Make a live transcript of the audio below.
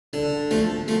Hi,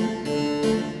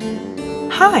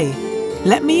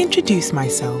 let me introduce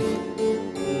myself.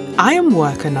 I am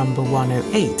worker number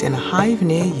 108 in a hive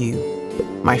near you.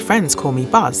 My friends call me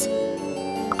Buzz.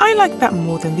 I like that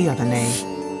more than the other name.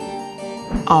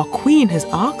 Our queen has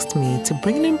asked me to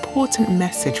bring an important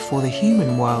message for the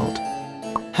human world.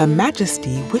 Her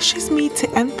Majesty wishes me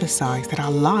to emphasize that our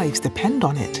lives depend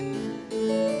on it.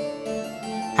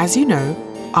 As you know,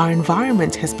 our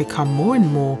environment has become more and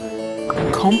more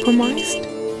compromised,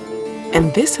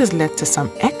 and this has led to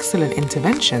some excellent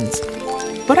interventions.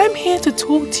 But I'm here to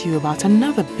talk to you about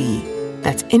another bee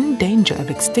that's in danger of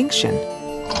extinction,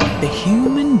 the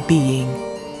human being.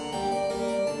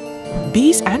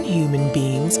 Bees and human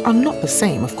beings are not the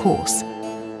same, of course.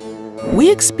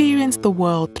 We experience the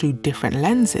world through different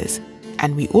lenses,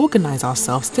 and we organize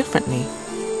ourselves differently.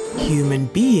 Human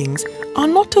beings are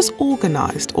not as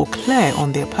organized or clear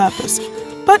on their purpose,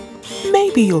 but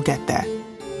maybe you'll get there.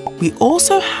 We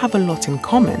also have a lot in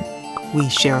common. We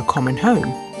share a common home.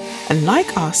 And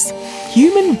like us,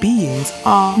 human beings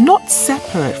are not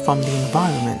separate from the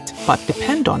environment, but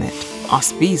depend on it.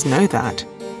 Us bees know that.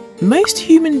 Most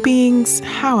human beings,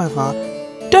 however,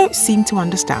 don't seem to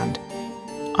understand.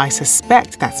 I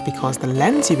suspect that's because the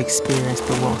lens you experience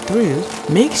the world through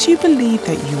makes you believe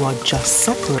that you are just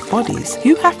separate bodies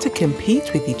who have to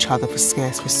compete with each other for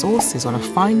scarce resources on a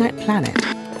finite planet.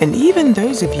 And even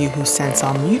those of you who sense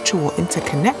our mutual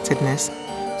interconnectedness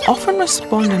often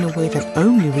respond in a way that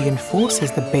only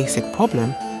reinforces the basic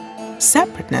problem,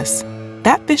 separateness.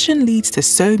 That vision leads to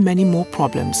so many more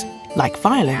problems, like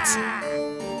violence.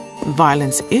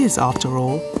 Violence is, after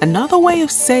all, another way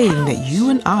of saying that you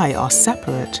and I are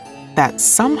separate, that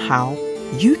somehow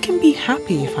you can be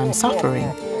happy if I'm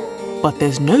suffering. But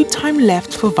there's no time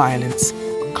left for violence.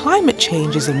 Climate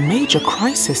change is a major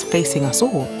crisis facing us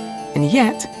all, and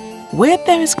yet, where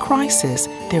there is crisis,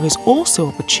 there is also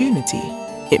opportunity.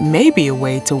 It may be a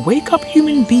way to wake up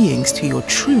human beings to your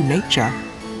true nature.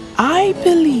 I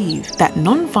believe that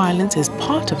nonviolence is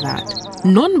part of that.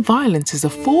 Nonviolence is a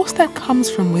force that comes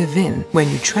from within when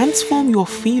you transform your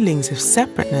feelings of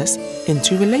separateness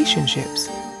into relationships.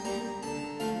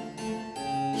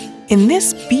 In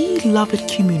this bee-loved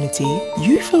community,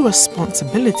 you feel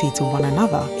responsibility to one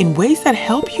another in ways that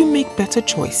help you make better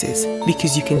choices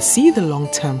because you can see the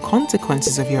long-term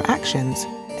consequences of your actions,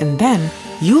 and then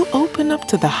you'll open up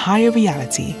to the higher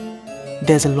reality.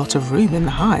 There's a lot of room in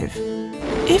the hive.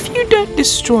 If you don't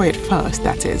destroy it first,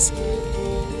 that is.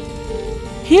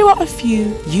 Here are a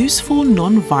few useful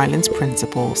non-violence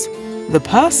principles. The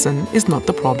person is not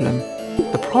the problem.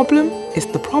 The problem is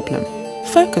the problem.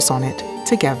 Focus on it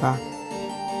together.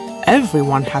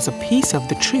 Everyone has a piece of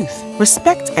the truth.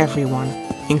 Respect everyone,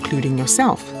 including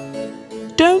yourself.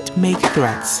 Don't make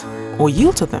threats or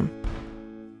yield to them.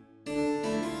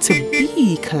 To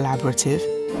be collaborative,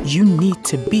 you need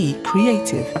to be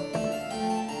creative.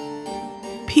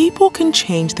 People can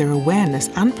change their awareness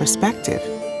and perspective,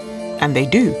 and they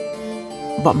do.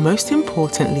 But most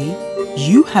importantly,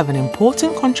 you have an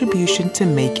important contribution to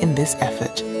make in this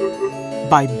effort.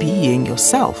 By being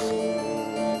yourself.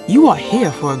 You are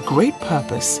here for a great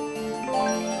purpose.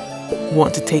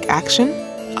 Want to take action?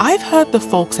 I've heard the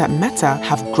folks at Metta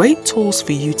have great tools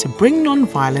for you to bring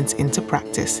nonviolence into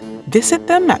practice. Visit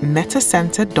them at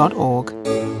mettacenter.org.